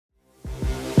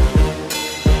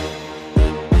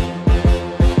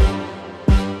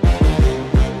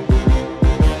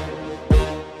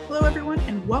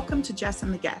Welcome to Jess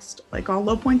and the Guest. Like all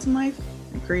low points in life,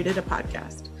 I created a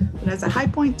podcast. But as a high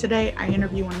point today, I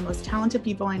interview one of the most talented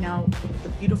people I know, the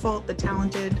beautiful, the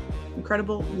talented,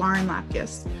 incredible Lauren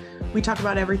Lapkus. We talk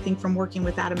about everything from working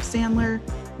with Adam Sandler,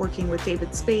 working with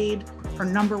David Spade, her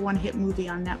 #1 hit movie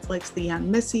on Netflix, The Young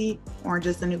Missy, Orange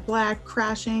is the New Black,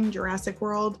 Crashing, Jurassic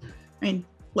World. I mean,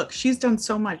 look, she's done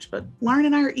so much, but Lauren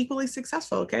and I are equally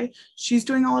successful, okay? She's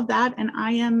doing all of that, and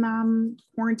I am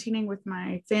quarantining with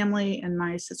my family in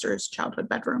my sister's childhood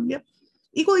bedroom. Yep,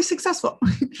 equally successful.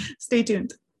 Stay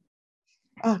tuned.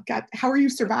 Oh, God, how are you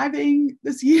surviving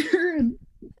this year?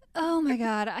 Oh, my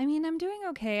God. I mean, I'm doing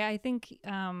okay. I think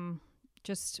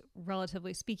just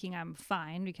relatively speaking, I'm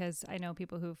fine because I know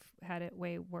people who've had it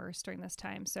way worse during this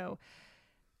time. So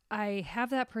I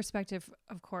have that perspective,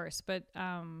 of course, but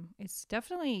it's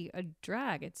definitely a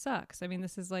drag. It sucks. I mean,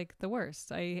 this is like the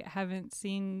worst. I haven't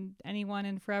seen anyone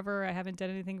in forever. I haven't done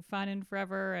anything fun in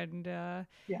forever. And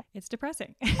It's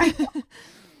depressing. That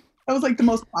was like the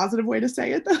most positive way to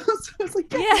say it, though. So I was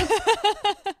like, yeah.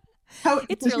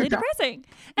 It's really depressing.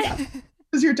 Yeah.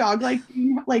 Does your dog like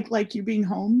you being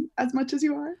home as much as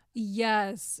you are?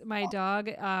 Yes, my dog.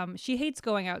 She hates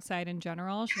going outside in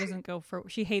general.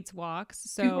 She hates walks.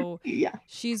 So yeah,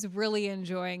 she's really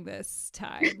enjoying this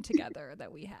time together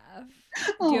that we have.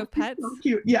 Do you have pets? So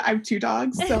cute. Yeah, I have 2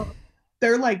 dogs. So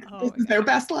they're like, this is their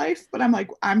best life. But I'm like,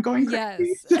 I'm going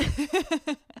crazy.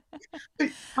 Yes.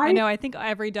 I know. I think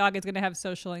every dog is going to have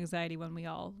social anxiety when we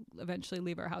all eventually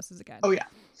leave our houses again. Oh, yeah.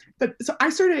 But so I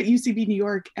started at UCB New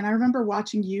York, and I remember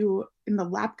watching you in the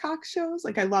Lapcock shows.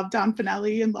 Like, I love Don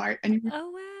Finelli and Lauren. And you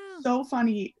were so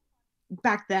funny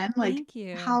back then. Like, thank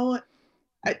you. How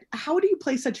do you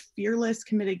play such fearless,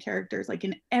 committed characters? Like,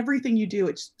 in everything you do,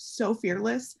 it's so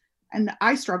fearless. And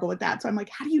I struggle with that. So I'm like,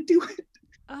 how do you do it?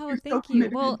 Oh, thank you.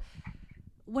 Well,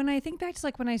 when I think back to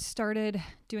like when I started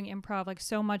doing improv, like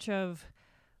so much of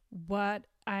what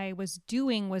I was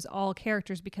doing was all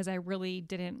characters because I really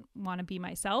didn't want to be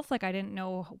myself. Like I didn't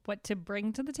know what to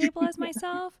bring to the table as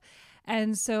myself.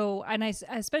 And so,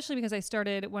 especially because I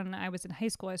started when I was in high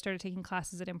school, I started taking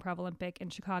classes at Improv Olympic in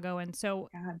Chicago. And so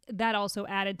that also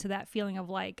added to that feeling of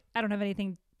like, I don't have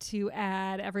anything to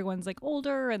add. Everyone's like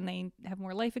older and they have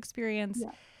more life experience.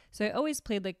 Yeah. So I always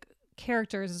played like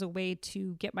characters as a way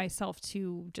to get myself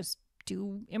to just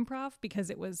do improv because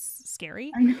it was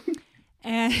scary.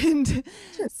 And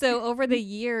so over the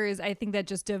years, I think that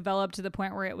just developed to the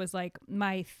point where it was like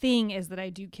my thing is that I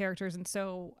do characters. And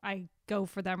so I go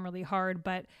for them really hard.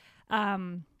 But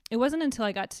it wasn't until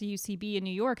I got to UCB in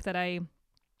New York that I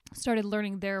started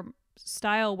learning their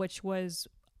style, which was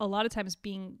a lot of times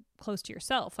being close to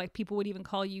yourself. Like people would even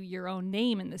call you your own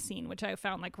name in the scene, which I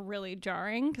found like really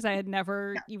jarring because I had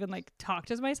never even like talked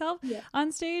as myself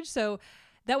on stage. So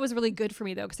that was really good for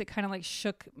me though, because it kind of like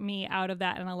shook me out of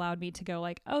that and allowed me to go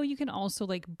like, oh, you can also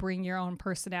like bring your own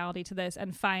personality to this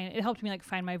and it helped me like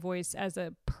find my voice as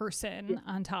a person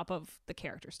on top of the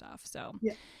character stuff. So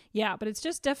yeah, but it's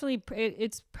just definitely,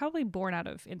 it's probably born out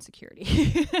of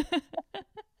insecurity.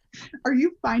 Are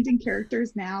you finding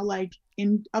characters now like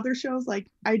in other shows? Like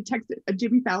I texted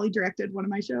Jimmy Fallon directed one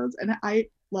of my shows and I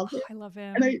loved it. I love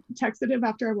him. And I texted him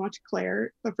after I watched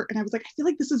Claire and I was like, I feel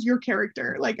like this is your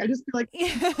character. Like I just feel like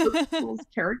there's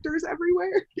characters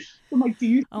everywhere. I'm like, do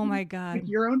you oh my God,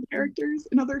 your own characters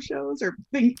in other shows or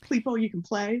people you can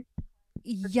play?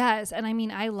 Yes. And I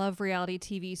mean, I love reality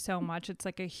TV so much. It's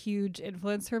like a huge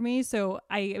influence for me. So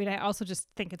I mean, I also just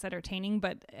think it's entertaining,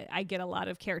 but I get a lot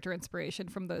of character inspiration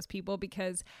from those people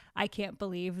because I can't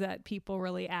believe that people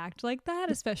really act like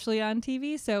that, especially on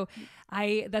TV. So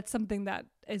that's something that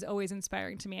is always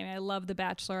inspiring to me. I mean, I love The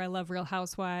Bachelor. I love Real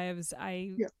Housewives.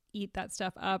 I eat that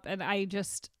stuff up. And I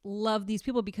just love these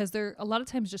people because they're a lot of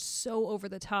times just so over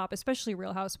the top, especially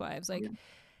Real Housewives. Like,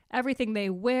 everything they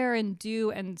wear and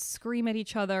do and scream at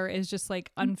each other is just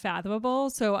like unfathomable.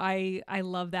 So I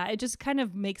love that. It just kind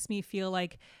of makes me feel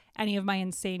like any of my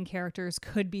insane characters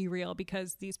could be real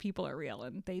because these people are real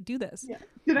and they do this. Yeah.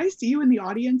 Did I see you in the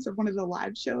audience of one of the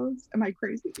live shows? Am I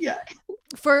crazy? Yeah.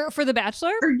 For The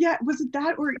Bachelor? Or was it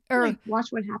that or like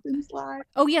Watch What Happens Live?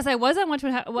 Oh yes, I was on Watch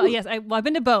What Happens. Well, yes, I've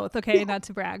been to both. Okay, not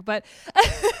to brag, but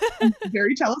I'm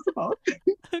very jealous of both.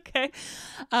 Okay,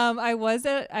 I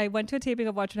went to a taping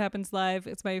of Watch What Happens Live.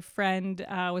 It's my friend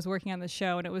was working on the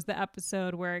show, and it was the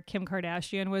episode where Kim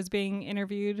Kardashian was being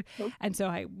interviewed, and so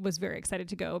I was very excited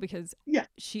to go because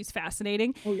she's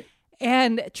fascinating. Oh, yeah.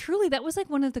 And truly, that was like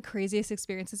one of the craziest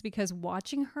experiences because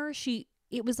watching her,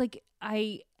 it was like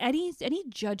any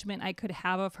judgment I could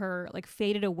have of her like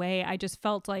faded away. I just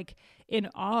felt like in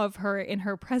awe of her in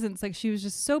her presence. Like she was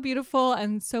just so beautiful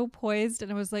and so poised.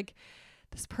 And it was like,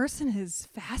 this person is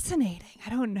fascinating. I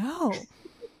don't know.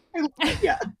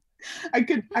 Yeah. I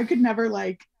could never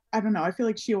like, I don't know. I feel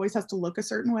like she always has to look a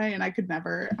certain way and I could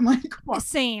never. I'm like, what?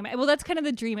 Same. Well, that's kind of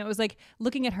the dream. It was like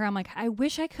looking at her, I'm like, I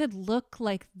wish I could look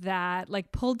like that,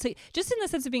 like pulled to, just in the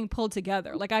sense of being pulled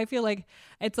together. Like, I feel like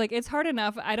it's hard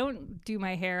enough. I don't do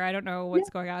my hair. I don't know what's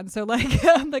going on. So like,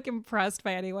 I'm like impressed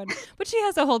by anyone, but she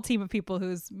has a whole team of people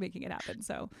who's making it happen.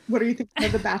 So What are you thinking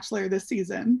of The Bachelor this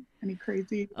season? Any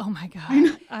crazy? Oh my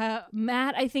God.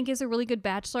 Matt, I think, is a really good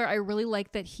Bachelor. I really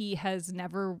like that he has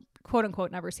never, quote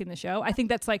unquote, never seen the show. I think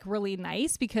that's like really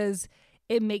nice because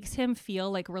it makes him feel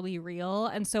like really real.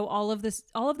 And so all of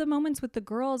the moments with the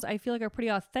girls, I feel like are pretty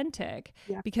authentic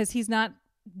because he's not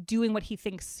doing what he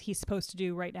thinks he's supposed to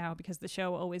do right now because the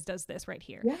show always does this right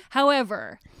here. Yeah.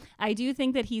 However, I do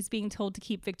think that he's being told to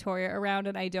keep Victoria around,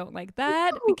 and I don't like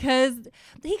that because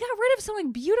he got rid of some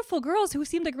like beautiful girls who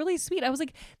seemed like really sweet. I was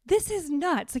like, this is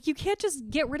nuts. Like, you can't just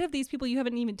get rid of these people you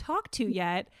haven't even talked to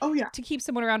yet to keep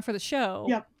someone around for the show.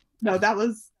 Yep. No,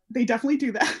 they definitely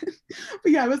do that.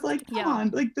 But yeah, I was like, come on,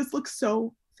 like this looks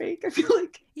so fake. I feel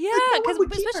like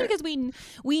especially because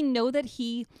we know that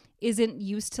he isn't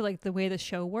used to like the way the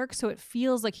show works, so it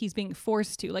feels like he's being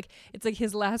forced to. Like, it's like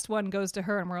his last one goes to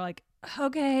her and we're like,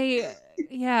 okay,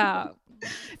 yeah.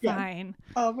 Fine.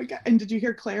 Oh my God. And did you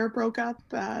hear Claire broke up?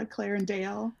 Claire and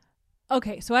Dale?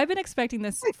 Okay, so I've been expecting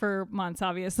this for months,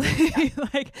 obviously.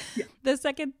 The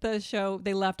second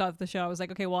they left off the show, I was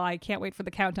like, okay, well, I can't wait for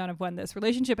the countdown of when this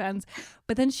relationship ends.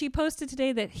 But then she posted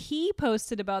today that he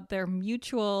posted about their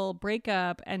mutual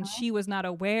breakup, and she was not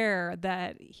aware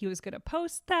that he was going to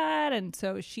post that. And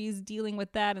so she's dealing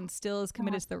with that and still is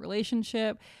committed to the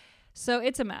relationship. So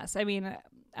it's a mess. I mean,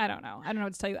 I don't know. I don't know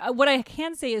what to tell you. What I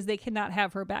can say is they cannot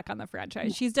have her back on the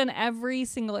franchise. She's done every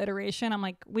single iteration. I'm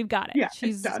like, we've got it. Yeah,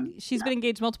 she's been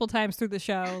engaged multiple times through the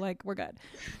show. Like, we're good.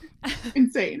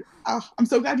 Insane. Oh, I'm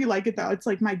so glad you like it though. It's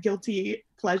like my guilty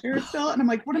pleasure still. And I'm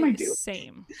like, what am I doing?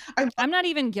 Same. I'm not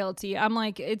even guilty. I'm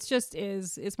like, it's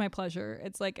my pleasure.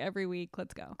 It's like every week,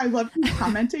 let's go. I love you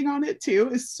commenting on it too.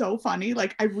 It's so funny.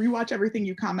 Like, I rewatch everything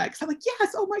you comment because I'm like,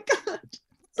 yes, oh my God.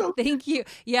 So thank you.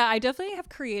 Yeah, I definitely have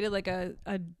created like a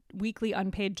weekly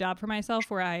unpaid job for myself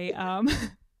where I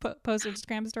post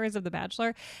Instagram stories of The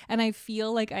Bachelor, and I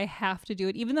feel like I have to do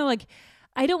it, even though like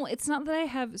it's not that I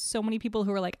have so many people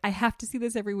who are like, I have to see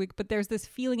this every week, but there's this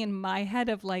feeling in my head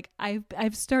of like, I've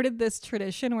started this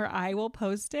tradition where I will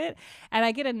post it, and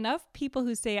I get enough people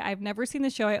who say, I've never seen the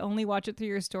show, I only watch it through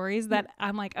your stories, that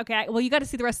I'm like, okay, well, you got to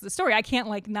see the rest of the story. I can't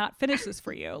like not finish this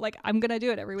for you. Like, I'm going to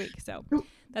do it every week. So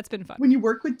that's been fun. When you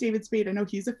work with David Spade, I know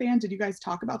he's a fan. Did you guys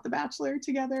talk about The Bachelor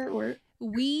together, or?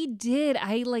 We did.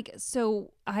 I've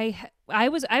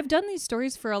done these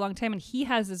stories for a long time, and he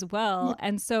has as well. Yeah.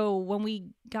 And so when we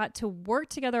got to work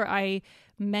together, I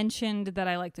mentioned that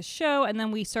I liked the show, and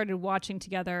then we started watching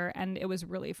together, and it was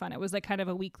really fun. It was like kind of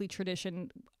a weekly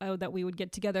tradition that we would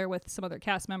get together with some other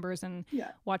cast members and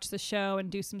watch the show and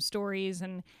do some stories,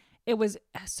 and it was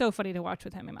so funny to watch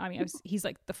with him. I mean, he's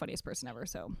like the funniest person ever.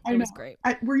 So it was great.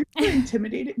 Were you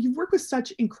intimidated? You work with such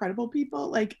incredible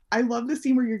people. Like, I love the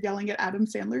scene where you're yelling at Adam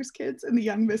Sandler's kids and the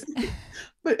young Miss.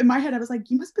 But in my head, I was like,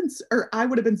 I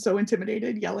would have been so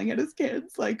intimidated yelling at his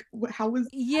kids. Like, how was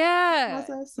the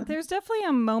process? There's definitely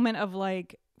a moment of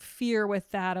like fear with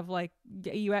that, of like,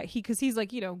 because he's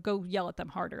like, go yell at them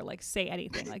harder, like say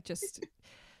anything, like just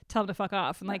tell them to fuck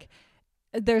off. And like,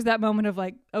 there's that moment of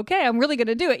like, okay, I'm really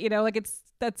gonna do it, like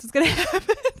that's what's gonna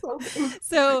happen.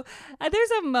 So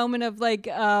there's a moment of like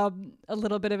a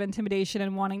little bit of intimidation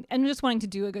and just wanting to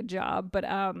do a good job. But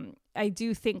I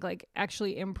do think like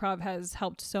actually improv has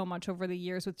helped so much over the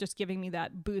years with just giving me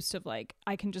that boost of like,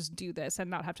 I can just do this and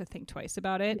not have to think twice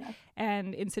about it. Yeah.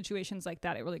 And in situations like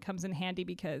that, it really comes in handy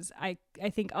because I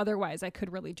think otherwise I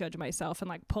could really judge myself and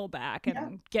like pull back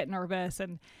and get nervous,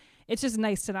 and it's just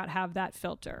nice to not have that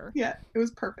filter. Yeah, it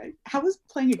was perfect. How was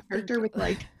playing a character with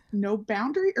like no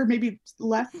boundary, or maybe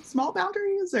less small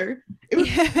boundaries, or it was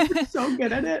you were so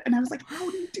good at it, and I was like, how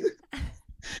do you do that?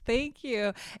 Thank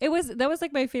you. That was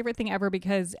like my favorite thing ever,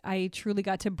 because I truly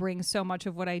got to bring so much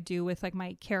of what I do with like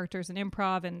my characters and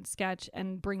improv and sketch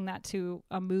and bring that to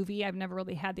a movie. I've never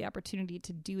really had the opportunity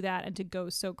to do that and to go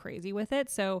so crazy with it.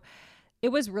 So it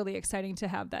was really exciting to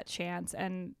have that chance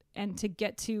and to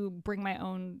get to bring my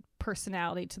own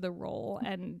personality to the role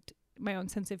and my own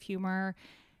sense of humor.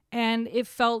 And it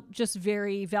felt just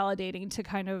very validating to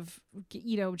kind of,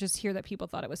 just hear that people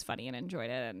thought it was funny and enjoyed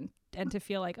it, and to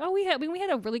feel like, oh, we had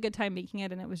a really good time making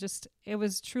it. And it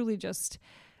was truly just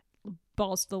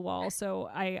balls to the wall. So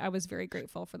I was very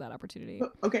grateful for that opportunity.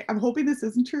 Okay, I'm hoping this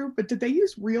isn't true, but did they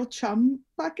use real chum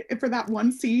bucket for that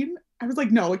one scene? I was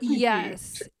like, no, it can't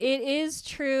Yes, it is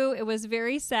true. It was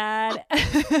very sad.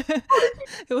 It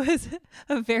was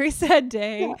a very sad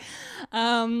day.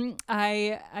 Yeah.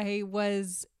 I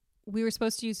was, we were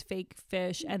supposed to use fake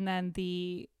fish, and then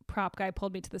the prop guy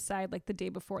pulled me to the side like the day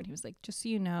before, and he was like, just so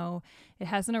you know, it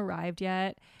hasn't arrived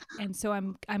yet. And so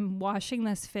I'm washing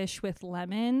this fish with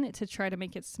lemon to try to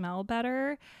make it smell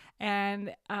better.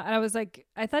 And I was like,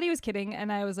 I thought he was kidding,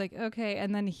 and I was like, okay.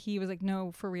 And then he was like,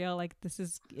 no, for real, like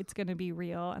it's gonna be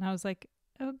real. And I was like,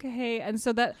 okay. And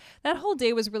so that whole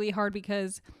day was really hard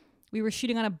because we were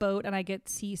shooting on a boat, and I get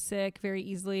seasick very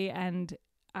easily, and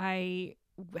I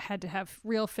had to have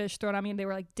real fish thrown on me, and they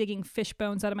were like digging fish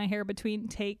bones out of my hair between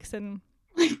takes, and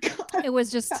Oh my God. it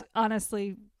was just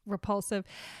honestly repulsive.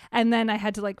 And then I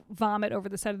had to like vomit over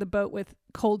the side of the boat with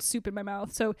cold soup in my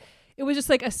mouth. So it was just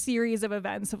like a series of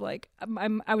events of like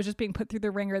I was just being put through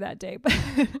the ringer that day. But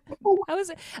I'm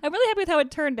really happy with how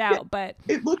it turned out. But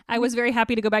I was very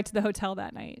happy to go back to the hotel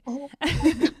that night. Oh.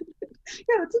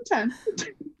 Yeah, that's intense.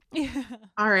 Yeah.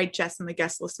 All right, Jess and the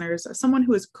guest listeners, as someone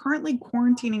who is currently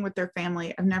quarantining with their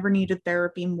family, I've never needed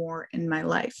therapy more in my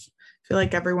life. I feel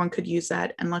like everyone could use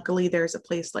that. And luckily, there's a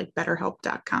place like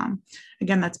BetterHelp.com.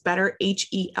 Again, that's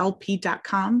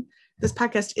BetterHelp.com. This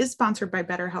podcast is sponsored by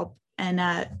BetterHelp. And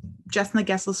Jess and the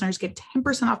guest listeners get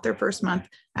 10% off their first month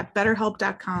at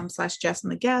BetterHelp.com/Jess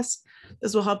and the guest.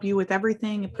 This will help you with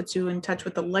everything. It puts you in touch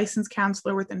with a licensed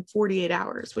counselor within 48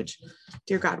 hours, which,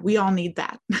 dear God, we all need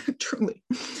that, truly.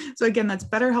 So again, that's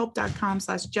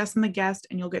BetterHelp.com/Jess and the guest,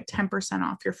 and you'll get 10%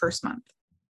 off your first month.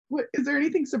 What, is there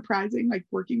anything surprising like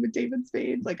working with David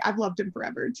Spade? Like, I've loved him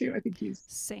forever too. I think he's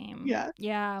same. Yeah.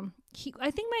 I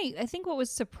think what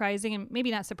was surprising, and maybe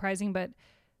not surprising, but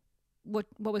what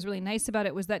was really nice about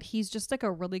it was that he's just like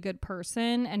a really good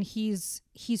person, and he's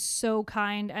so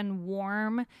kind and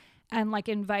warm and like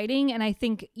inviting. And I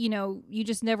think, you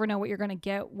just never know what you're going to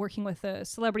get working with a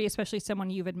celebrity, especially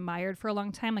someone you've admired for a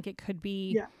long time. Like, it could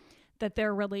be that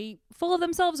they're really full of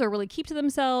themselves or really keep to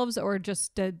themselves, or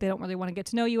just they don't really want to get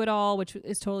to know you at all, which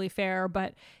is totally fair.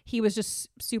 But he was just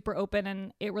super open,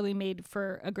 and it really made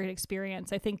for a great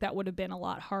experience. I think that would have been a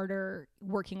lot harder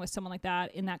working with someone like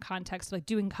that in that context, like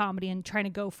doing comedy and trying to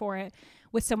go for it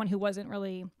with someone who wasn't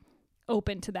really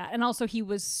open to that. And also he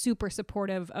was super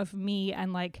supportive of me,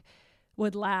 and like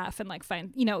would laugh and like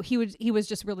find, he was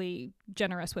just really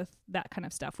generous with that kind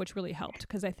of stuff, which really helped,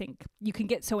 because I think you can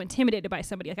get so intimidated by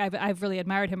somebody. Like I've really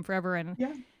admired him forever, and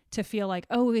to feel like,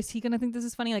 oh, is he gonna think this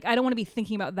is funny? Like, I don't want to be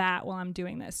thinking about that while I'm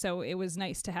doing this. So it was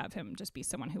nice to have him just be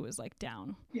someone who was like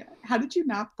down. Yeah. How did you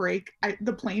not break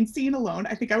the plane scene alone?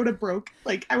 I think I would have broke.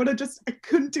 Like, I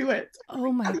couldn't do it.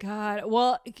 Oh my God.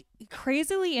 Well,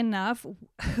 crazily enough,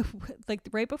 like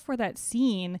right before that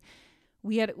scene,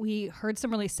 we heard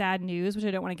some really sad news, which I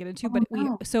don't want to get into, but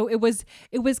so it was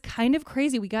kind of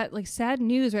crazy. We got like sad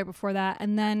news right before that,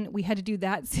 and then we had to do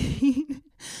that scene.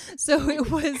 So it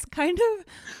was kind of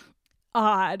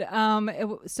odd.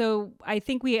 So I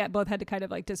think we both had to kind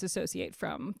of like disassociate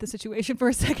from the situation for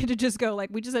a second, to just go like,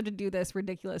 we just had to do this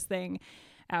ridiculous thing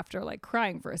after like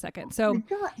crying for a second. So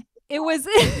it was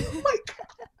Oh my God.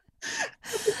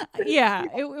 Yeah,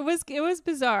 it was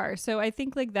bizarre. So I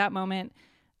think like that moment,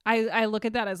 I look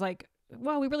at that as like,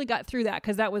 well, we really got through that,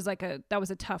 because that was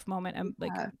a tough moment, and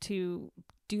like to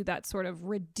do that sort of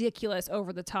ridiculous,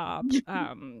 over the top,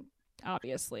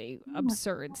 obviously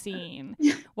absurd scene,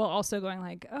 while also going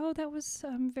like, oh, that was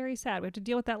very sad. We have to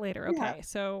deal with that later. Okay,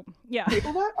 so yeah.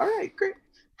 All right, great.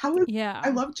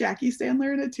 I love Jackie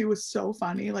Sandler in it too. It was so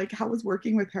funny. Like, how was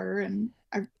working with her? And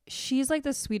she's like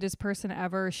the sweetest person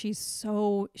ever. She's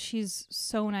so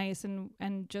nice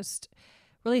and just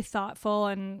really thoughtful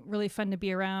and really fun to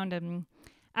be around, and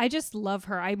I just love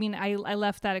her. I mean, I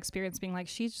left that experience being like,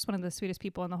 she's just one of the sweetest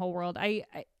people in the whole world. I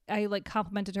like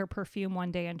complimented her perfume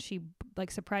one day, and she like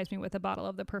surprised me with a bottle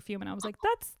of the perfume, and I was like,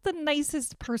 that's the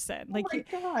nicest person. Like, oh my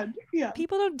God. Yeah,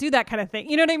 people don't do that kind of thing.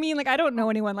 You know what I mean? Like, I don't know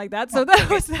anyone like that, so that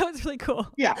was really cool.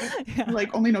 Yeah.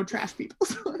 Like, only know trash people.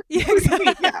 Yeah,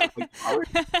 exactly.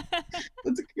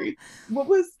 That's great. What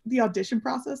was the audition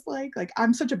process like? Like,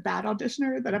 I'm such a bad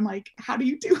auditioner that I'm like, how do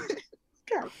you do it?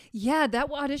 Yeah,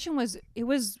 that audition was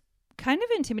kind of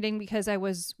intimidating, because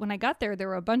when I got there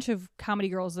were a bunch of comedy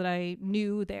girls that I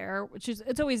knew there, which is,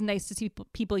 it's always nice to see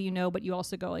people but you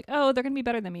also go like, oh, they're gonna be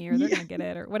better than me, or they're gonna get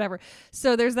it, or whatever.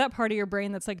 So there's that part of your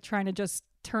brain that's like trying to just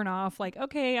turn off, like,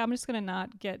 okay, I'm just gonna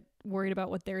not get worried about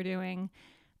what they're doing.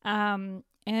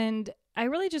 And I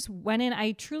really just went in.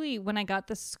 When I got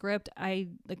the script, I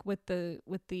like with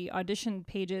the audition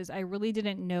pages, I really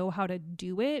didn't know how to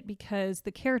do it, because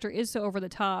the character is so over the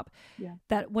top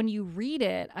that when you read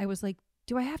it, I was like,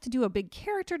 do I have to do a big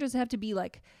character? Does it have to be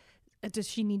like does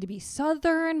she need to be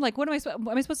Southern? Like, what am I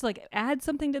supposed to like add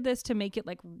something to this to make it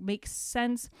like make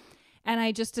sense? And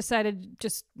I just decided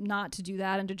just not to do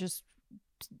that and to just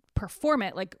perform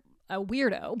it like a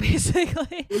weirdo,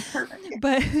 basically. It was perfect.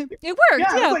 But it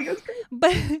worked. Yeah. Like, it was great.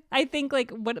 But I think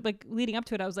like leading up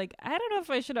to it, I was like, I don't know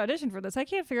if I should audition for this. I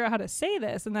can't figure out how to say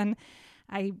this. And then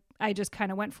I just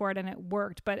kind of went for it and it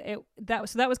worked. But that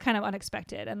was kind of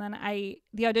unexpected. And then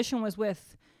the audition was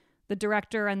with the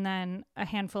director and then a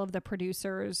handful of the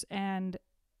producers, and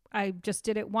I just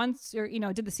did it once, or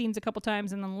did the scenes a couple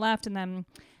times and then left, and then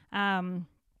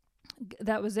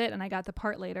that was it. And I got the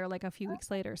part later, like a few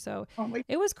weeks later. So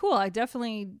it was cool. I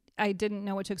didn't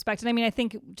know what to expect. And I mean, I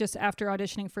think just after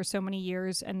auditioning for so many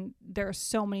years, and there are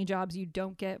so many jobs you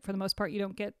don't get, for the most part, you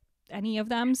don't get any of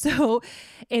them. So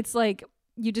it's like,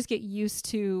 you just get used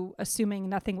to assuming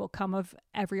nothing will come of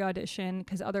every audition,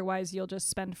 because otherwise you'll just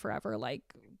spend forever like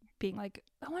being like,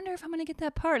 I wonder if I'm gonna get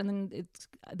that part, and then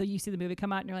you see the movie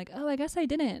come out and you're like, oh, I guess I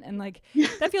didn't, and like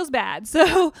that feels bad.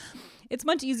 So it's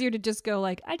much easier to just go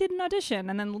like, I did an audition,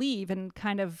 and then leave and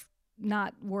kind of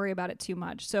not worry about it too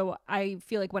much. So I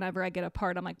feel like whenever I get a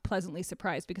part, I'm like pleasantly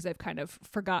surprised, because I've kind of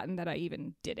forgotten that I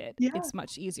even did it. Yeah. It's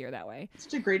much easier that way.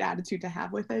 Such a great attitude to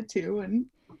have with it too, and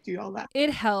do all that. It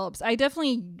helps. I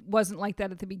definitely wasn't like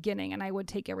that at the beginning, and I would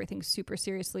take everything super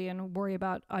seriously and worry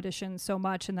about auditions so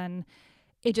much, and then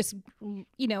it just,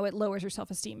 it lowers your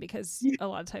self-esteem, because a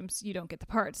lot of times you don't get the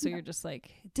part. So you're just like,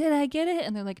 did I get it?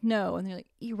 And they're like, no. And they're like,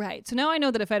 you're right. So now I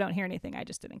know that if I don't hear anything, I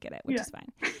just didn't get it, which is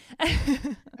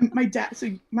fine.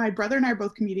 My brother and I are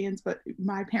both comedians, but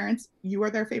my parents, you are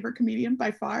their favorite comedian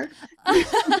by far.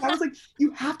 I was like,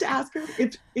 you have to ask her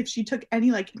if she took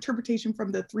any like interpretation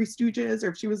from the Three Stooges, or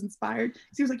if she was inspired.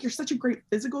 He was like, you're such a great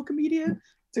physical comedian.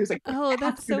 So he was like, oh,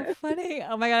 that's so funny.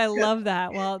 Oh my God, I love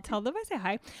that. Well, tell them I say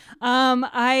hi.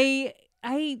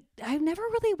 I've never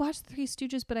really watched Three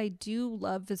Stooges, but I do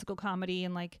love physical comedy,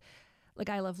 and like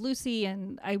I Love Lucy,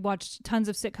 and I watched tons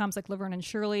of sitcoms like Laverne and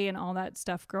Shirley and all that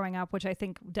stuff growing up, which I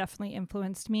think definitely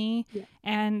influenced me. Yeah.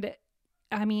 And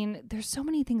I mean, there's so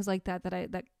many things like that but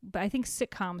I think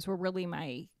sitcoms were really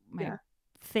my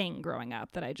thing growing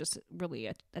up, that I just really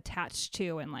attached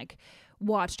to and like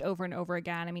watched over and over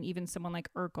again. I mean, even someone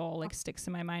like Urkel like sticks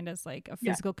in my mind as like a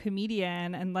physical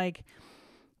comedian, and like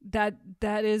that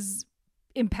is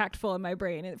impactful in my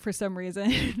brain for some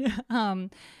reason.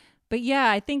 But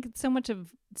yeah, I think so much of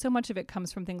it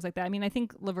comes from things like that. I mean, I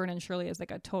think Laverne and Shirley is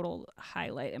like a total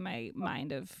highlight in my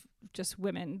mind of just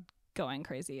women going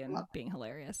crazy and being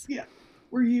hilarious. Yeah.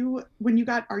 Were you, when you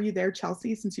got Are You There,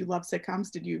 Chelsea, since you love sitcoms,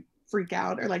 did you freak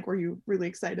out, or like were you really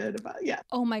excited about it? Yeah.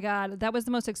 Oh my God, that was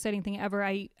the most exciting thing ever.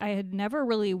 I had never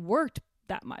really worked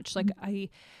that much. Like I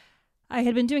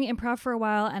had been doing improv for a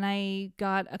while, and I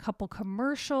got a couple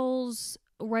commercials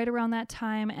right around that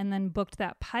time, and then booked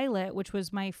that pilot, which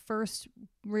was my first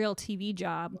real TV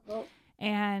job.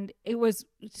 And it was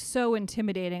so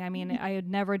intimidating. I mean, I had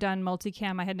never done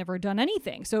multicam. I had never done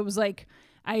anything. So it was like,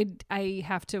 I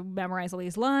have to memorize all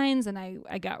these lines, and I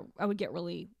would get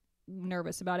really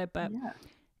nervous about it. But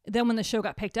then when the show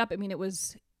got picked up, I mean, it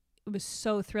was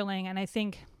so thrilling. And I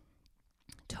think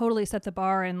totally set the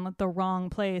bar in the wrong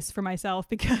place for myself,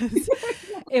 because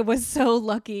it was so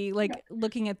lucky. Like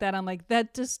looking at that, I'm like,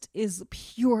 that just is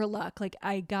pure luck. Like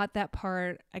I got that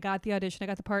part, I got the audition, I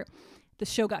got the part, the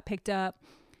show got picked up,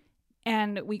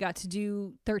 and we got to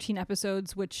do 13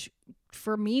 episodes, which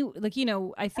for me, like,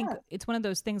 I think it's one of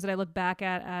those things that I look back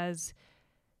at as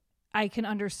I can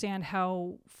understand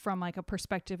how, from like a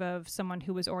perspective of someone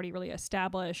who was already really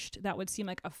established, that would seem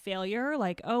like a failure.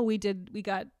 Like, oh, we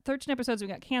got 13 episodes, we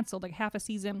got canceled, like half a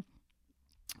season.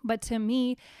 But to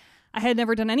me, I had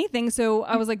never done anything. So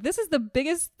I was like, this is the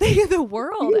biggest thing in the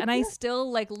world. And I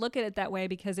still like look at it that way,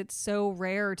 because it's so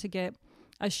rare to get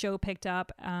a show picked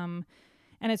up. And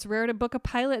it's rare to book a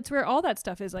pilot. It's rare. All that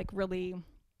stuff is like really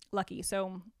lucky.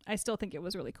 So I still think it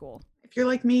was really cool. If you're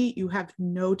like me, you have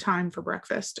no time for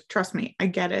breakfast. Trust me, I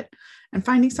get it. And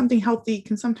finding something healthy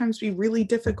can sometimes be really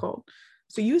difficult.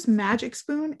 So use Magic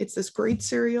Spoon. It's this great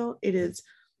cereal. It is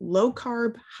low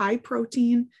carb, high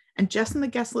protein, and Jess and the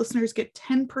Guest listeners get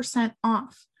 10%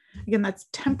 off. Again, that's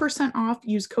 10% off.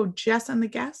 Use code Jess and the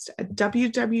Guest at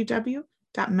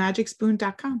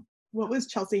www.magicspoon.com. What was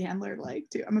Chelsea Handler like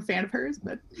too? I'm a fan of hers,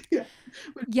 but yeah.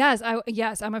 Yes,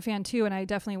 I'm a fan too, and I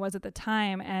definitely was at the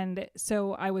time. And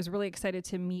so I was really excited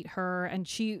to meet her. And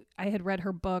I had read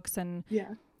her books, and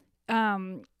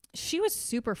she was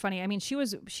super funny. I mean,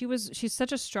 she's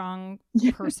such a strong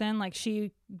person. Like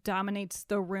she dominates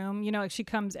the room. Like she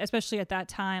comes, especially at that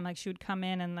time, like she would come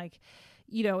in and like,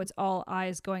 it's all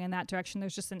eyes going in that direction.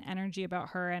 There's just an energy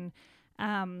about her. And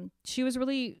She was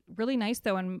really, really nice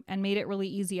though, and made it really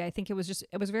easy. I think it was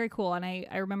very cool. And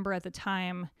I remember at the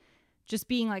time just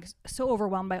being like so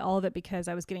overwhelmed by all of it because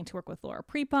I was getting to work with Laura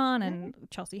Prepon and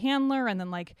Chelsea Handler. And then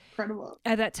like incredible.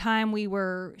 At that time we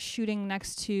were shooting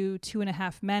next to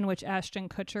 2.5 Men, which Ashton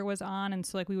Kutcher was on. And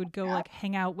so like we would go like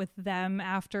hang out with them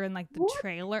after in like the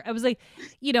trailer. It was like,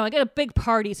 like a big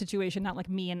party situation, not like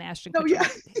me and Ashton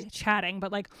Kutcher chatting,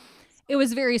 but like it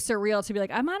was very surreal to be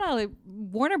like, I'm on a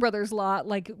Warner Brothers lot,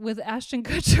 like with Ashton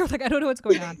Kutcher. Like, I don't know what's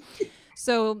going on.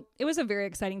 So it was a very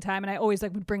exciting time. And I always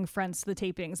like would bring friends to the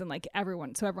tapings and like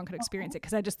everyone could experience it.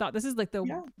 Cause I just thought this is like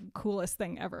the coolest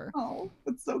thing ever. Oh,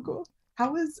 that's so cool.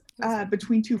 How was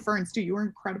Between Two Ferns too? You were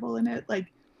incredible in it.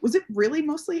 Like, was it really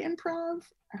mostly improv?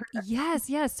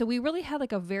 Yes. So we really had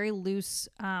like a very loose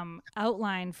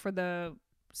outline for the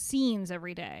scenes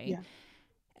every day. Yeah.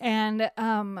 And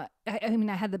I mean,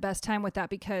 I had the best time with that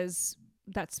because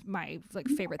that's my like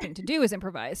favorite thing to do is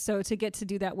improvise. So to get to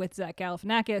do that with Zach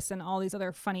Galifianakis and all these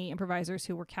other funny improvisers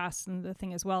who were cast in the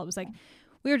thing as well, it was like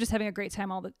we were just having a great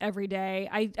time every day.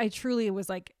 I truly was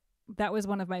like, that was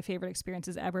one of my favorite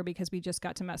experiences ever because we just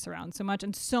got to mess around so much,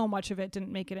 and so much of it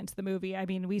didn't make it into the movie. I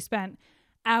mean, we spent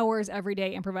hours every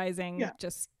day improvising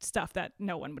just stuff that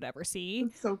no one would ever see.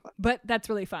 It's so fun. But that's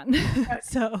really fun.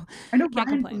 So I know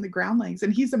Ryan from the Groundlings,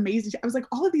 and he's amazing. I was like,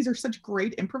 all of these are such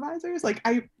great improvisers. Like,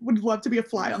 I would love to be a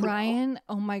fly on the Ryan.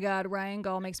 Oh my God, Ryan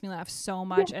Gall makes me laugh so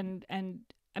much, and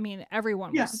I mean,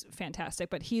 everyone was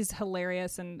fantastic, but he's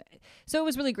hilarious, and so it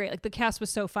was really great. Like the cast was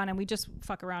so fun, and we just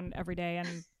fuck around every day,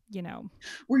 and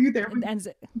were you there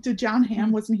did John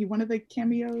Hamm, wasn't he one of the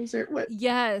cameos or what?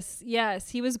 Yes,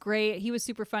 he was great. He was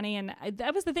super funny, and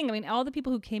that was the thing. I mean, all the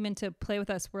people who came in to play with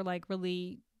us were like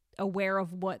really aware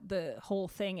of what the whole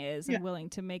thing is and willing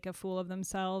to make a fool of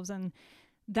themselves, and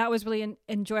that was really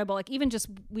enjoyable. Like even just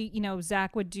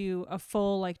Zach would do a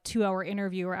full like 2-hour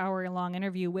interview or hour-long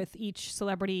interview with each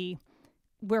celebrity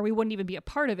where we wouldn't even be a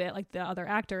part of it like the other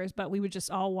actors, but we would just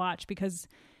all watch because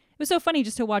it was so funny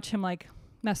just to watch him like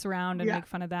mess around and make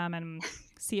fun of them and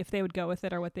see if they would go with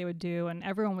it or what they would do, and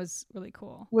everyone was really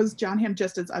cool. Was John Hamm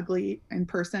just as ugly in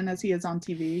person as he is on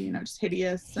TV? Just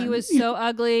hideous. He was so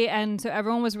ugly, and so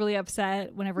everyone was really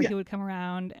upset whenever he would come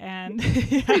around, and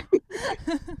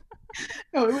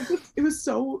no, it was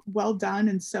so well done,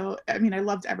 and so I mean I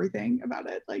loved everything about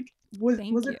it. Like was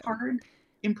it hard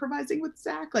improvising with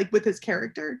Zach, like with his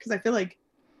character? Because I feel like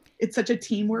it's such a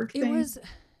teamwork thing.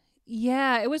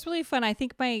 Yeah, it was really fun. I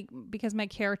think because my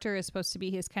character is supposed to be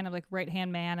his kind of like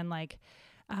right-hand man and like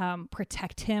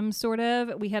protect him sort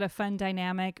of. We had a fun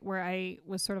dynamic where I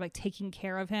was sort of like taking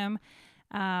care of him.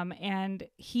 And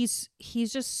he's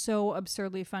just so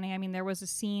absurdly funny. I mean, there was a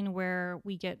scene where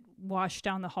we get washed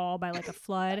down the hall by like a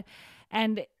flood,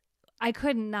 and I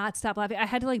could not stop laughing. I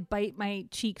had to like bite my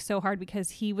cheek so hard because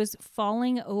he was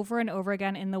falling over and over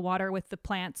again in the water with the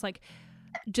plants, like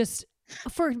just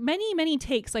for many, many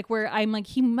takes, like where I'm like,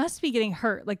 he must be getting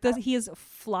hurt. Like he is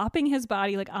flopping his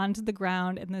body like onto the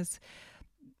ground in this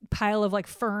pile of like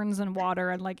ferns and water.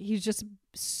 And like, he's just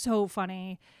so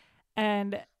funny.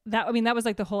 And that was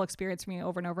like the whole experience for me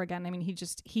over and over again. I mean,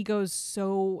 he goes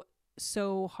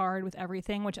so hard with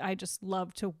everything, which I just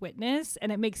love to witness. And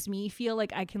it makes me feel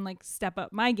like I can like step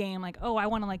up my game. Like, oh, I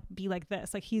want to like be like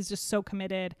this. Like he's just so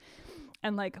committed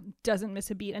and like doesn't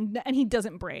miss a beat, and he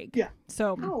doesn't break. Yeah.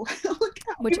 So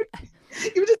which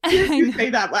you just you say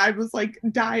that, I was like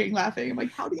dying laughing. I'm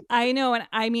like, how do you? I know, and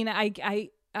I mean, I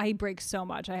break so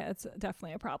much. It's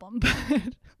definitely a problem.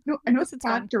 But no, I know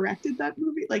Scott directed that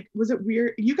movie. Like, was it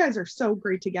weird? You guys are so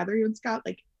great together, you and Scott.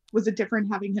 Like, was it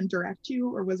different having him direct you,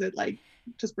 or was it like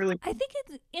just really cool? I think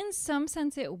in some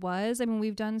sense it was. I mean,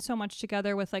 we've done so much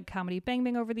together with like Comedy Bang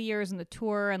Bang over the years and the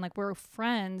tour, and like we're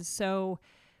friends, so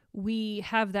we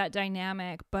have that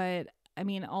dynamic. But I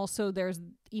mean, also there's,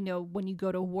 when you go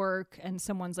to work and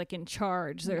someone's like in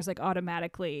charge, there's like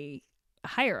automatically a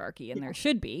hierarchy, and there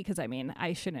should be, because I mean,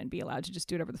 I shouldn't be allowed to just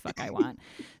do whatever the fuck I want.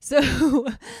 So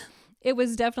it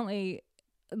was definitely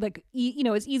like,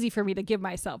 it's easy for me to give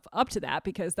myself up to that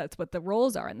because that's what the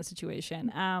roles are in the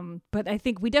situation. But I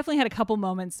think we definitely had a couple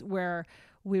moments where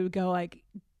we would go like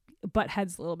butt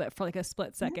heads a little bit for like a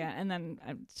split second, and then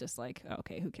I'm just like,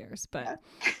 okay, who cares? But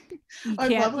you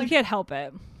can't help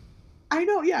it. I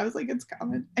know. Yeah. I was like, it's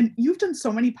common. And you've done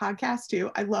so many podcasts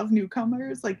too. I love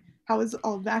newcomers. Like, how is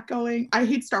all that going? I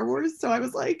hate Star Wars. So I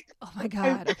was like, oh my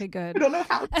God. Okay, good. I don't know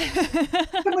how.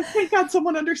 I'm like, thank God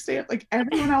someone understands. Like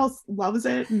everyone else loves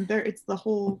it. And it's the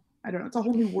whole, I don't know, it's a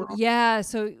whole new world. Yeah.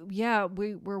 So yeah,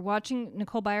 we're watching,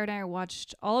 Nicole Byer and I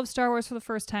watched all of Star Wars for the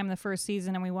first time in the first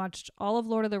season. And we watched all of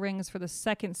Lord of the Rings for the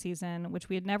second season, which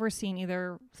we had never seen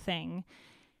either thing.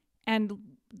 And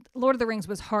Lord of the Rings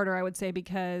was harder, I would say,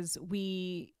 because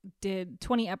we did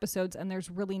 20 episodes and there's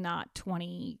really not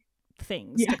 20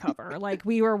 things to cover. Like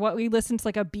we listened to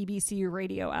like a BBC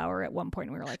radio hour at one point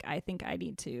and we were like, I think I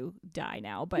need to die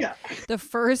now. But the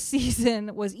first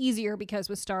season was easier because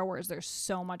with Star Wars there's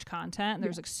so much content and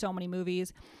there's like so many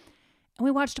movies. And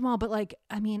we watched them all, but like,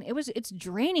 I mean, it's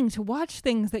draining to watch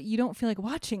things that you don't feel like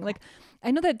watching. Like,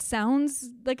 I know that sounds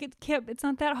like it's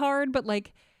not that hard, but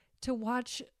like to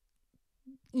watch,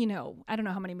 you know, I don't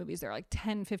know how many movies there are, like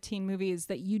 10, 15 movies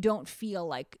that you don't feel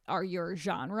like are your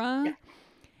genre. Yeah.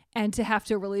 And to have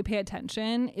to really pay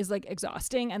attention is like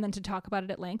exhausting, and then to talk about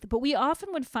it at length. But we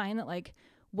often would find that like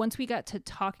once we got to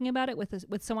talking about it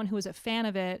with someone who was a fan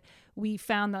of it, we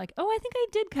found that like, oh, I think I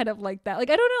did kind of like that. Like,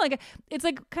 I don't know, like it's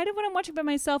like kind of when I'm watching by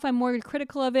myself, I'm more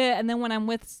critical of it. And then when I'm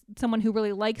with someone who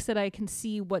really likes it, I can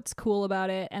see what's cool about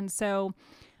it. And so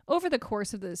over the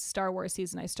course of this Star Wars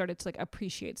season, I started to like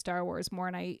appreciate Star Wars more.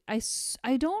 And I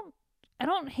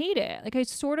don't hate it. Like I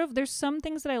sort of, there's some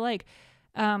things that I like.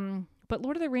 But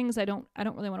Lord of the Rings, I don't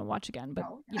really want to watch again. But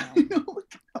you know,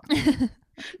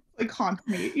 like haunts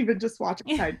me. Even just watching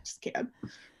it, I just can't.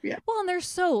 Yeah. Well, and they're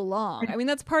so long. I mean,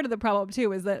 that's part of the problem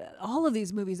too. Is that all of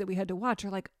these movies that we had to watch are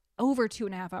like over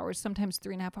 2.5 hours, sometimes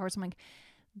 3.5 hours. I'm like,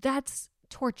 that's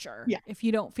torture. Yeah. If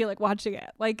you don't feel like watching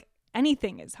it, like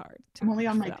anything is hard. I'm only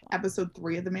on like episode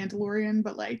 3 of The Mandalorian,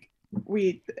 but like.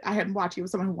 I hadn't watched it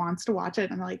with someone who wants to watch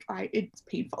it, and I'm like, it's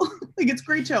painful. Like it's a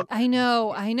great show. I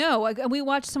know. And we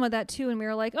watched some of that too, and we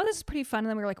were like, oh, this is pretty fun. And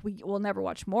then we were like, we'll never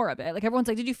watch more of it. Like everyone's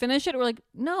like, did you finish it? We're like,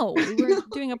 no, we were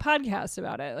doing a podcast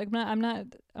about it. Like I'm not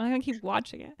gonna keep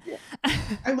watching it. Yeah.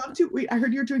 I love to. I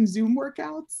heard you're doing Zoom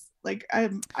workouts. Like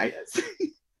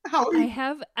how are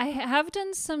you? I have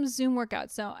done some Zoom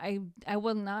workouts. So I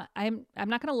will not. I'm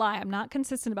not gonna lie. I'm not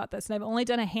consistent about this, and I've only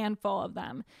done a handful of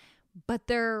them, but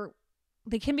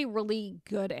they can be really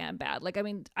good and bad. Like, I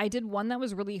mean, I did one that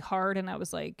was really hard and I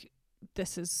was like,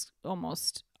 this is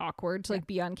almost awkward to like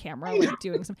be on camera, like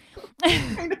doing some.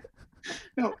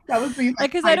 No, that was me.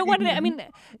 Like, cause I don't want to, I mean,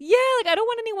 yeah, like I don't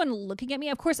want anyone looking at me.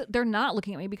 Of course, they're not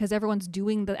looking at me because everyone's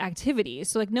doing the activity.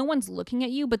 So like no one's looking at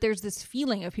you, but there's this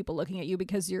feeling of people looking at you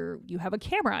because you have a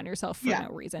camera on yourself for no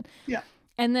reason. Yeah.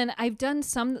 And then I've done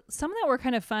some that were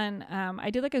kind of fun. I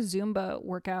did like a Zumba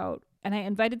workout and I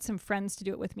invited some friends to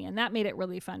do it with me. And that made it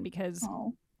really fun because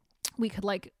we could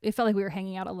like, it felt like we were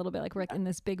hanging out a little bit, like we're like in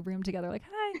this big room together, like,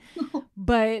 hi.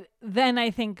 But then I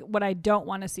think what I don't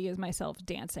want to see is myself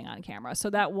dancing on camera.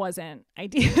 So that wasn't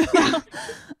ideal.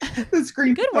 The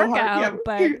screen good so workout,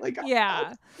 but like,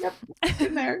 yep,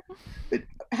 in there. But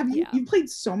have you played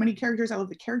so many characters? I love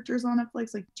the characters on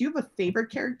Netflix. Like, do you have a favorite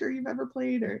character you've ever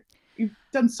played, or you've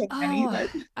done so many?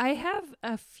 I have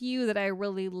a few that I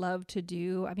really love to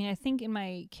do. I mean, I think in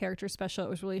my character special, it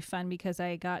was really fun because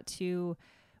I got to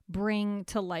bring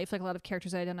to life like a lot of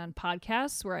characters I'd done on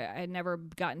podcasts where I had never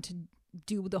gotten to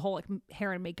do the whole like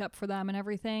hair and makeup for them and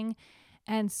everything.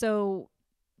 And so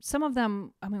some of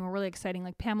them, I mean, were really exciting.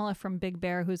 Like Pamela from Big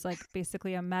Bear, who's like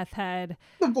basically a meth head.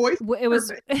 The voice. It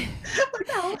was,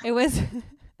 it was,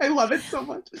 I love it so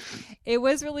much. It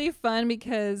was really fun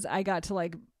because I got to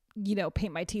like, you know,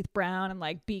 paint my teeth brown and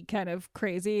like be kind of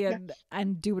crazy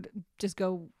and do it, just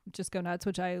go nuts,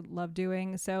 which I love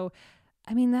doing. So,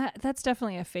 I mean, that's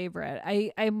definitely a favorite.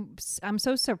 I'm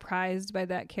so surprised by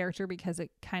that character because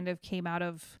it kind of came out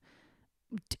of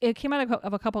a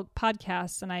couple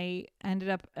podcasts, and I ended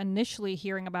up initially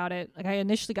hearing about it. Like I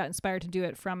initially got inspired to do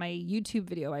it from a YouTube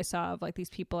video I saw of like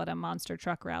these people at a monster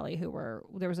truck rally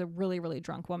there was a really, really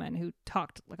drunk woman who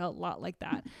talked like a lot like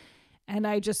that. And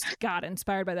I just got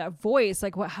inspired by that voice.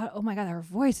 Like, oh my God, her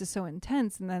voice is so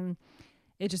intense. And then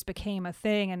it just became a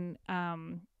thing.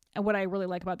 And what I really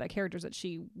like about that character is that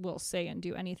she will say and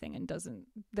do anything and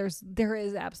there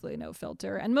is absolutely no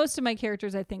filter. And most of my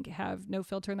characters, I think, have no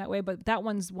filter in that way. But that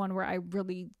one's one where I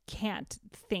really can't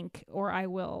think or I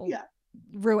will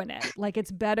ruin it. Like,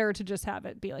 it's better to just have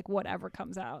it be like whatever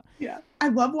comes out. Yeah. I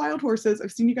love Wild Horses.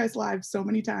 I've seen you guys live so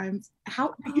many times.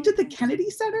 You did the Kennedy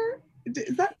Center?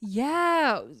 Is that?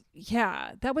 Yeah,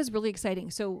 that was really exciting.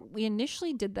 So we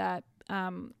initially did that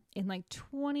in like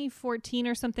 2014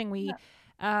 or something. We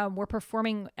were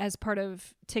performing as part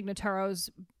of Tig Notaro's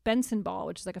Benson Ball,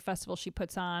 which is like a festival she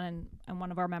puts on, and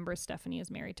one of our members, Stephanie, is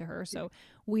married to her. So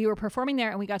we were performing there,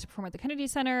 and we got to perform at the Kennedy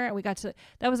Center, and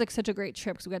that was like such a great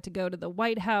trip because we got to go to the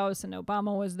White House, and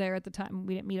Obama was there at the time.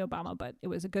 We didn't meet Obama, but it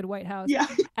was a good White House. Yeah.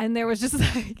 And there was just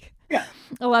like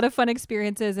a lot of fun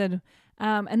experiences. And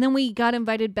then we got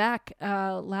invited back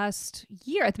last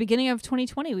year at the beginning of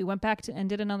 2020. We went back and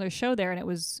did another show there, and it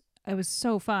was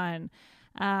so fun.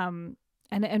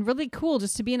 and really cool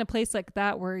just to be in a place like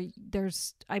that where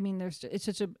it's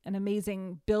such an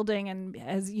amazing building and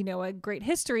has, a great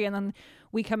history. And then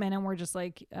we come in and we're just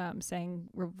like saying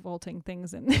revolting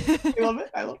things. And I love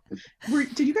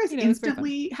it. Did you guys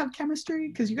instantly have chemistry?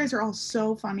 Because you guys are all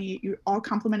so funny. You all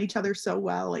compliment each other so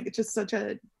well. Like, it's just such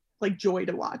a joy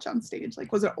to watch on stage.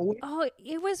 Like, was it always? Oh,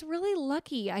 it was really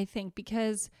lucky, I think,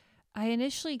 because I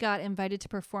initially got invited to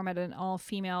perform at an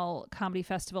all-female comedy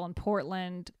festival in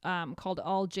Portland called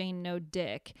All Jane No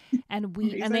Dick, and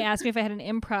they asked me if I had an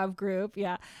improv group,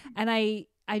 and I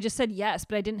just said yes,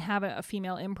 but I didn't have a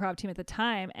female improv team at the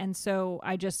time, and so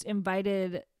I just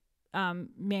invited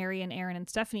Mary and Aaron and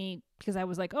Stephanie because I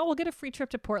was like, oh, we'll get a free trip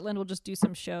to Portland, we'll just do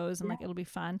some shows and like it'll be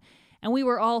fun, and we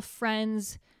were all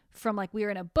friends. From like we were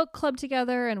in a book club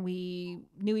together and we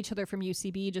knew each other from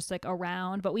UCB just like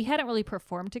around, but we hadn't really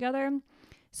performed together.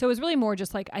 So it was really more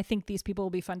just like, I think these people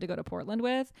will be fun to go to Portland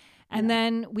with. And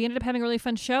then we ended up having a really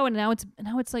fun show. And now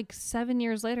it's like 7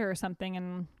 years later or something,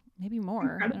 and maybe more.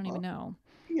 Incredible. I don't even know.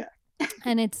 Yeah.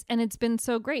 and it's been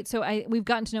so great. So we've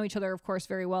gotten to know each other, of course,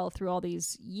 very well through all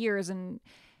these years, and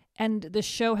the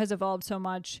show has evolved so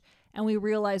much. And we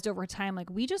realized over time, like,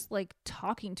 we just like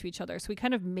talking to each other. So we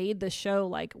kind of made the show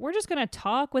like, we're just going to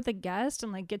talk with a guest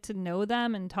and like get to know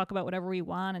them and talk about whatever we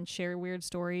want and share weird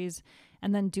stories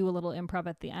and then do a little improv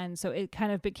at the end. So it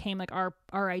kind of became like our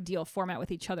ideal format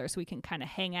with each other so we can kind of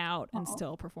hang out and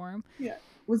still perform. Yeah.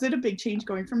 Was it a big change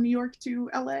going from New York to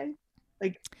LA?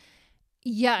 Like,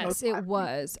 yes, it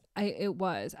was.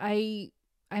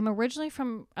 I'm originally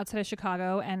from outside of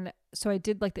Chicago. And so I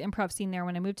did like the improv scene there.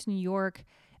 When I moved to New York,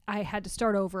 I had to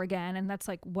start over again. And that's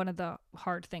like one of the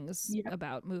hard things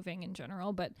about moving in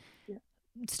general. But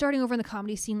starting over in the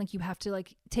comedy scene, like you have to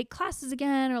like take classes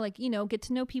again or like, get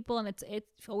to know people. And it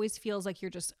always feels like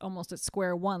you're just almost at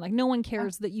square one. Like no one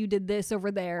cares that you did this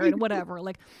over there and whatever.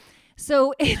 Like,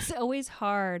 so it's always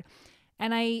hard.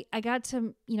 And I got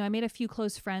to, I made a few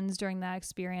close friends during that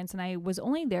experience, and I was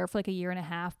only there for like a year and a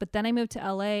half. But then I moved to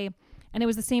LA, and it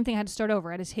was the same thing. I had to start over.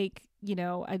 I had to take,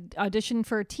 I'd audition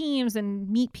for teams and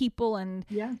meet people and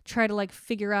try to like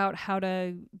figure out how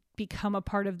to become a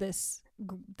part of this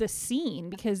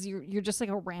scene, because you're just like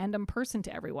a random person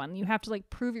to everyone. You have to like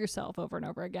prove yourself over and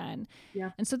over again. Yeah.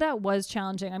 And so that was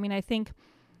challenging. I mean, I think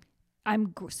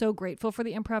I'm so grateful for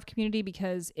the improv community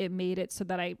because it made it so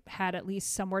that I had at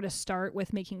least somewhere to start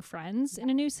with making friends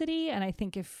in a new city. And I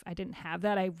think if I didn't have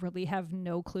that, I really have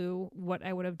no clue what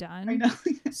I would have done. I know.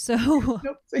 So,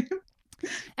 nope, same.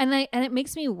 And it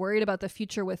makes me worried about the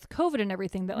future with COVID and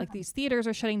everything, that like these theaters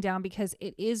are shutting down, because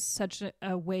it is such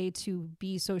a way to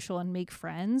be social and make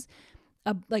friends,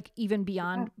 like even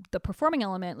beyond the performing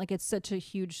element. Like it's such a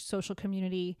huge social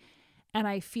community. And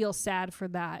I feel sad for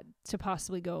that to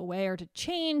possibly go away or to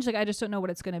change. Like, I just don't know what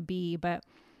it's going to be. But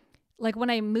like when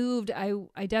I moved,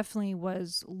 I definitely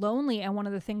was lonely. And one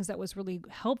of the things that was really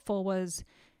helpful was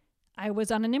I was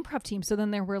on an improv team. So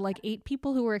then there were like 8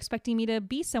 people who were expecting me to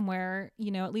be somewhere,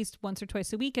 at least once or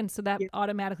twice a week. And so that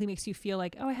automatically makes you feel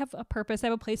like, oh, I have a purpose. I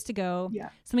have a place to go,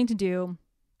 something to do,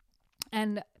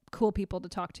 and cool people to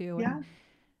talk to. Yeah.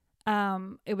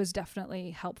 And it was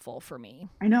definitely helpful for me.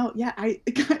 I know. Yeah. I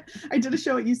did a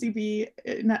show at UCB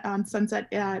on Sunset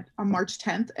on March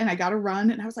 10th, and I got a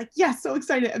run, and I was like, yes, so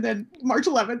excited. And then March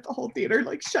 11th, the whole theater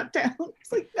like shut down.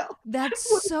 It's like, no.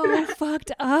 That's so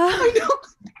fucked up. I know.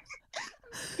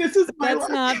 This is my That's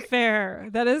not fair.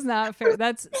 That is not fair.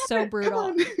 That's so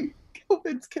brutal.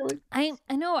 COVID's killing. I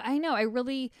know.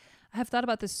 I have thought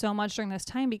about this so much during this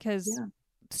time, because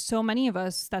so many of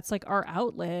us, that's like our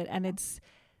outlet, and it's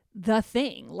the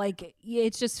thing. Like,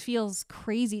 it just feels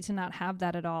crazy to not have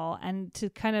that at all, and to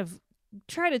kind of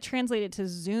try to translate it to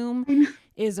Zoom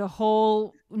is a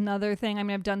whole nother thing. I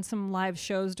mean, I've done some live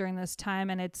shows during this time,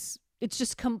 and it's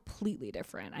just completely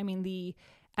different. I mean, the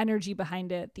energy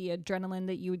behind it, the adrenaline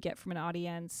that you would get from an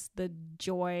audience, the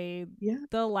joy,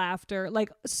 the laughter, like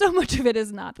so much of it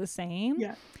is not the same.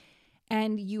 Yeah.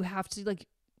 And you have to like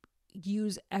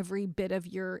use every bit of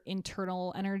your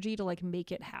internal energy to like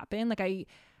make it happen. Like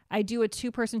I do a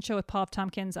 2-person show with Paul F.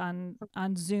 Tompkins on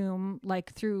Zoom,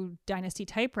 like through Dynasty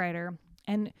Typewriter.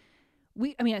 And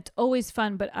it's always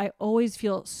fun, but I always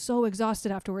feel so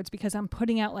exhausted afterwards, because I'm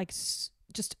putting out like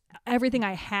just everything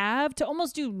I have to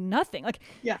almost do nothing. Like,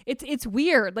 it's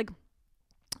weird. Like,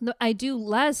 I do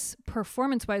less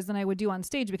performance wise than I would do on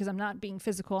stage, because I'm not being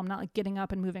physical. I'm not like getting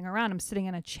up and moving around. I'm sitting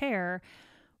in a chair,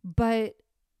 but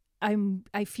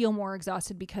I feel more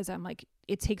exhausted because I'm like,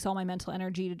 it takes all my mental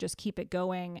energy to just keep it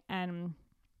going. And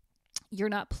you're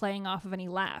not playing off of any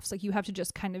laughs. Like, you have to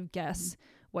just kind of guess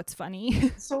what's funny.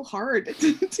 It's so hard.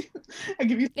 I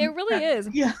give you. It really is.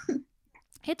 Yeah.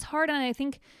 It's hard, and I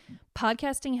think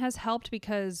podcasting has helped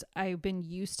because I've been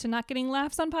used to not getting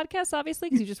laughs on podcasts, obviously,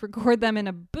 because you just record them in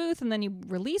a booth and then you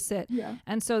release it. Yeah.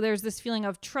 And so there's this feeling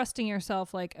of trusting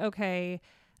yourself, like, okay,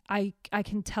 I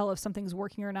can tell if something's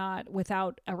working or not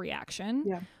without a reaction.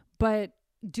 Yeah. But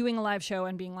doing a live show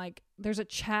and being like, there's a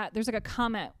chat, there's like a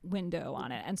comment window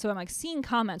on it. And so I'm like seeing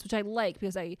comments, which I like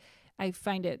because I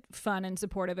find it fun and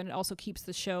supportive, and it also keeps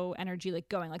the show energy like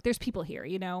going. Like there's people here,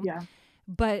 you know? Yeah.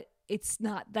 But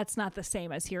that's not the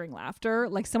same as hearing laughter.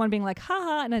 Like someone being like,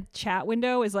 haha, in a chat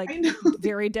window is like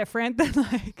very different than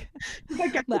like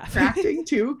that gets distracting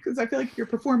too, because I feel like you're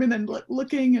performing and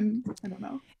looking, and I don't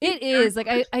know. It is like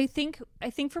I think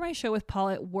for my show with Paul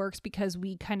it works because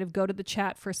we kind of go to the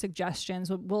chat for suggestions.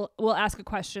 We'll ask a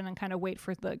question and kind of wait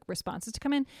for the responses to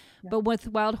come in. Yeah. But with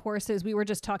Wild Horses, we were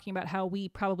just talking about how we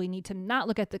probably need to not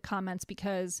look at the comments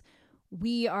because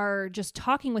we are just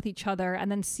talking with each other, and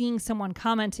then seeing someone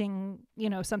commenting, you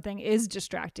know, something is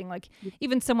distracting. Like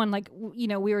even someone like, you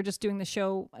know, we were just doing a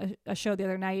show the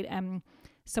other night, and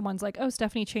someone's like, oh,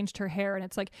 Stephanie changed her hair. And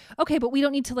it's like, okay, but we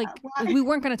don't need to like we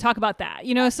weren't going to talk about that,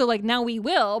 you know? So like now we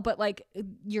will, but like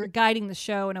you're guiding the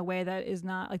show in a way that is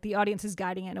not like the audience is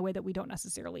guiding it in a way that we don't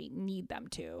necessarily need them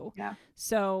to. Yeah.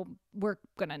 So we're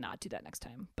going to not do that next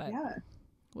time. But yeah.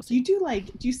 We'll see. Do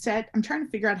you set, I'm trying to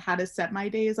figure out how to set my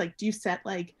days. Like, do you set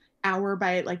like hour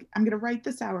by like, I'm going to write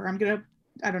this hour. I'm going to,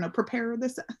 I don't know, prepare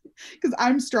this, because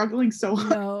I'm struggling so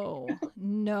hard.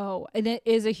 No. And it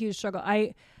is a huge struggle.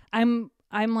 I'm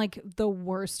like the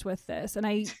worst with this. And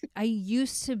I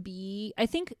used to be, I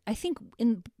think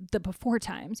in the before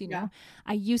times, you know,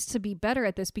 I used to be better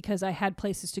at this because I had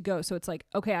places to go. So it's like,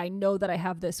 okay, I know that I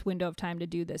have this window of time to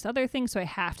do this other thing. So I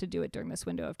have to do it during this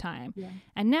window of time. Yeah.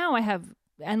 And now I have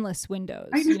endless windows,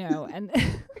 you know, and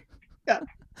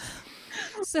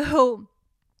so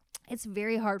it's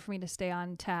very hard for me to stay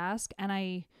on task. And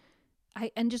I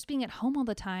and just being at home all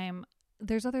the time,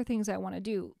 there's other things I want to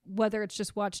do, whether it's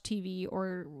just watch TV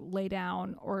or lay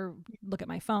down or look at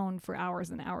my phone for hours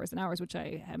and hours and hours, which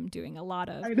I am doing a lot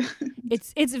of.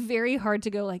 It's very hard to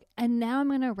go like, and now I'm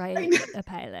going to write a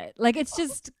pilot. Like,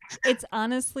 it's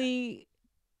honestly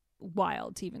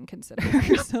wild to even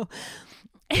consider. So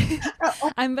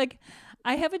I'm like,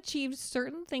 I have achieved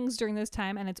certain things during this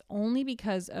time, and it's only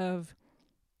because of,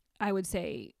 I would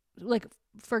say, like,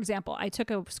 for example, I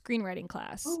took a screenwriting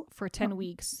class for 10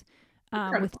 weeks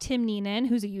with Tim Neenan,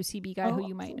 who's a UCB guy who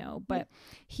you might know, but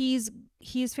he's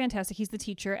fantastic. He's the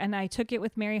teacher, and I took it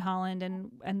with Mary Holland,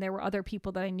 and there were other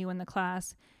people that I knew in the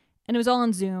class, and it was all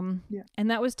on Zoom,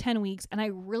 and that was 10 weeks, and I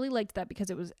really liked that because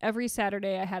it was every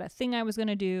Saturday I had a thing I was going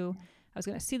to do. I was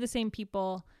going to see the same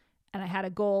people, and I had a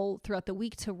goal throughout the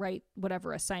week to write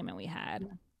whatever assignment we had.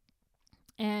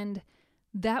 And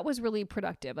that was really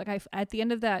productive. Like at the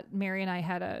end of that, Mary and I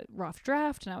had a rough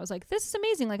draft, and I was like, this is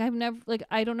amazing. Like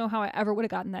I don't know how I ever would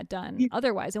have gotten that done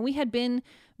otherwise. And we had been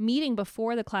meeting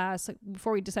before the class, like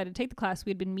before we decided to take the class,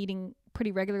 we had been meeting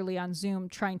pretty regularly on Zoom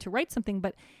trying to write something,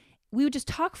 but we would just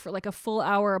talk for like a full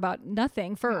hour about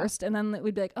nothing first. And then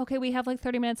we'd be like, okay, we have like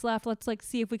 30 minutes left. Let's like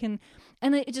see if we can.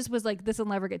 And it just was like, this will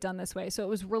never get done this way. So it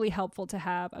was really helpful to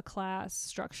have a class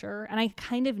structure. And I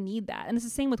kind of need that. And it's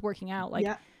the same with working out. Like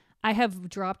I have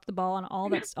dropped the ball on all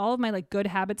of my like good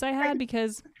habits I had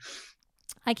because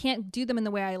I can't do them in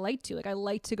the way I like to. Like I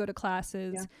like to go to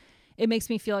classes. Yeah. It makes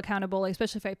me feel accountable, like,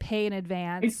 especially if I pay in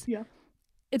advance.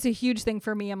 It's a huge thing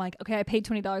for me. I'm like, okay, I paid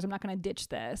 $20. I'm not going to ditch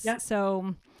this.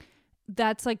 So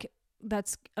that's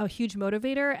a huge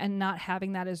motivator, and not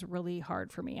having that is really hard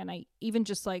for me. And I even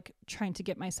just like trying to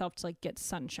get myself to like get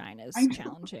sunshine is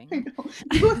challenging. I know.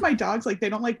 Even with my dogs, like they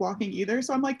don't like walking either.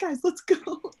 So I'm like, guys, let's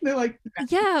go. They're like,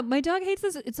 yeah, my dog hates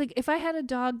this. It's like if I had a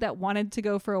dog that wanted to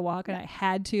go for a walk and I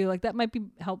had to, like that might be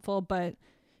helpful, but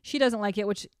she doesn't like it,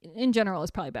 which in general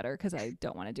is probably better because I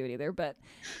don't want to do it either. But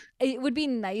it would be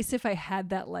nice if I had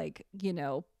that, like, you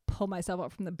know, pull myself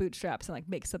up from the bootstraps and like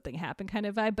make something happen kind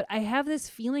of vibe. But I have this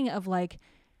feeling of like,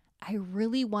 I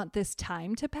really want this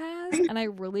time to pass, and I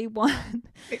really want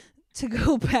to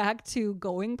go back to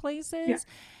going places.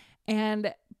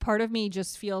 And part of me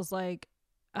just feels like,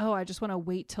 oh, I just want to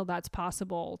wait till that's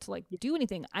possible to like do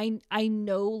anything. I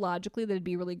know logically that it'd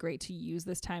be really great to use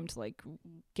this time to like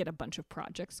get a bunch of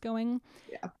projects going.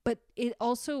 But it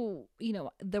also, you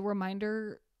know, the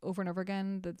reminder over and over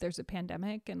again that there's a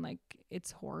pandemic, and like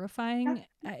it's horrifying.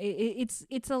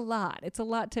 It's a lot. It's a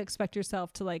lot to expect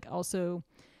yourself to like also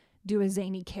do a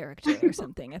zany character or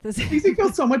something at this. It makes me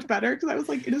feel so much better because I was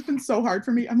like, it has been so hard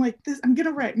for me. I'm like, I'm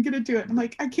gonna write, I'm gonna do it. I'm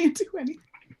like, I can't do anything.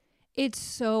 It's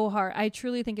so hard. I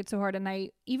truly think it's so hard. And I,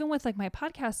 even with like my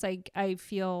podcasts, I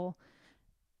feel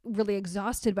really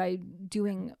exhausted by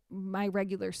doing my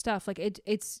regular stuff. Like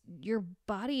it's your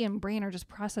body and brain are just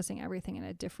processing everything in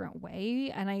a different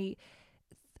way. And I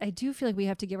do feel like we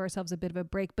have to give ourselves a bit of a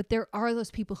break, but there are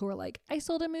those people who are like, I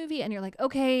sold a movie, and you're like,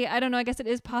 okay, I don't know, I guess it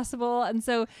is possible. And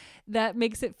so that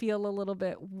makes it feel a little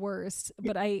bit worse,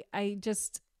 but I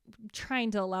just trying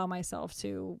to allow myself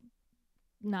to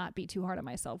not be too hard on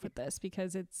myself with this,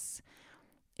 because it's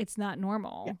not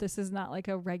normal. Yeah. This is not like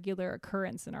a regular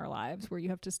occurrence in our lives where you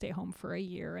have to stay home for a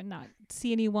year and not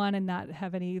see anyone and not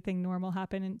have anything normal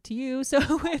happen to you. So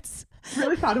it's I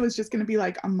really thought it was just going to be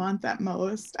like a month at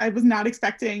most. I was not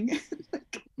expecting.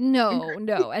 No.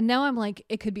 And now I'm like,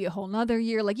 it could be a whole nother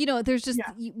year. Like, there's just,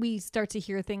 we start to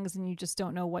hear things and you just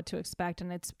don't know what to expect.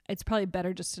 And it's probably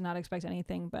better just to not expect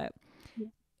anything, but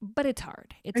it's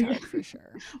hard. It's hard for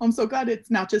sure. I'm so glad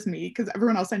it's not just me, because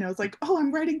everyone else I know is like, oh,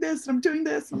 I'm writing this and I'm doing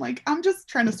this. I'm like, I'm just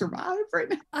trying to survive right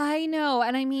now. I know.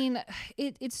 And I mean,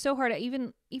 it's so hard.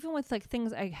 Even with like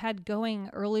things I had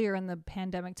going earlier in the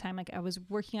pandemic time, like I was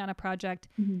working on a project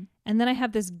and then I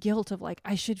have this guilt of like,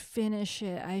 I should finish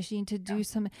it. I need to do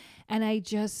something. And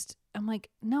I'm like,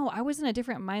 no, I was in a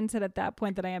different mindset at that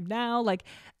point than I am now. Like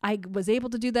I was able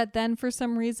to do that then for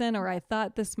some reason, or I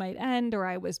thought this might end, or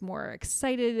I was more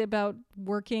excited about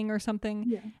working or something.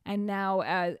 Yeah. And now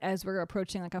as we're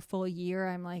approaching like a full year,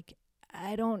 I'm like,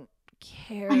 I don't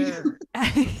care.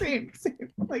 Same.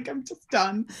 Like I'm just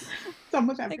done with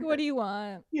everything. Like, what do you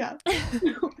want? Yeah.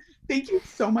 Thank you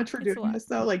so much for doing this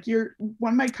though. Like you're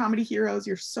one of my comedy heroes.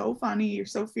 You're so funny. You're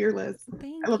so fearless.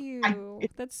 Thank you.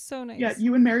 That's so nice. Yeah.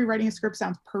 You and Mary writing a script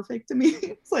sounds perfect to me.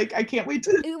 It's like, I can't wait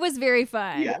to. It was very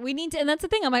fun. Yeah. We need to, and that's the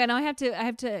thing. I'm like, now I have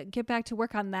to get back to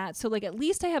work on that. So like, at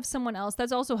least I have someone else.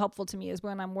 That's also helpful to me, is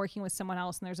when I'm working with someone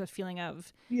else and there's a feeling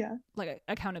of like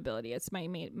accountability. It's my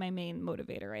main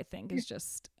motivator, I think, is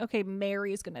just, okay,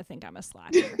 Mary's going to think I'm a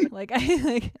slacker.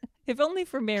 If only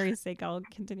for Mary's sake, I'll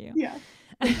continue. Yeah.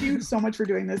 Thank you so much for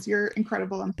doing this. You're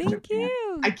incredible. Thank you.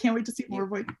 I can't wait to see more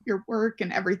of your work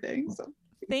and everything. So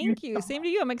thank you. Same to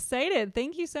you. I'm excited.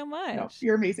 Thank you so much. No,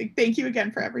 you're amazing. Thank you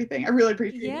again for everything. I really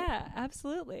appreciate it. Yeah,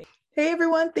 absolutely. Hey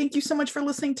everyone. Thank you so much for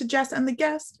listening to Jess and the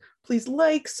Guest. Please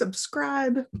like,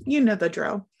 subscribe. You know the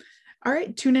drill. All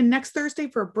right. Tune in next Thursday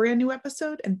for a brand new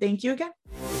episode, and thank you again.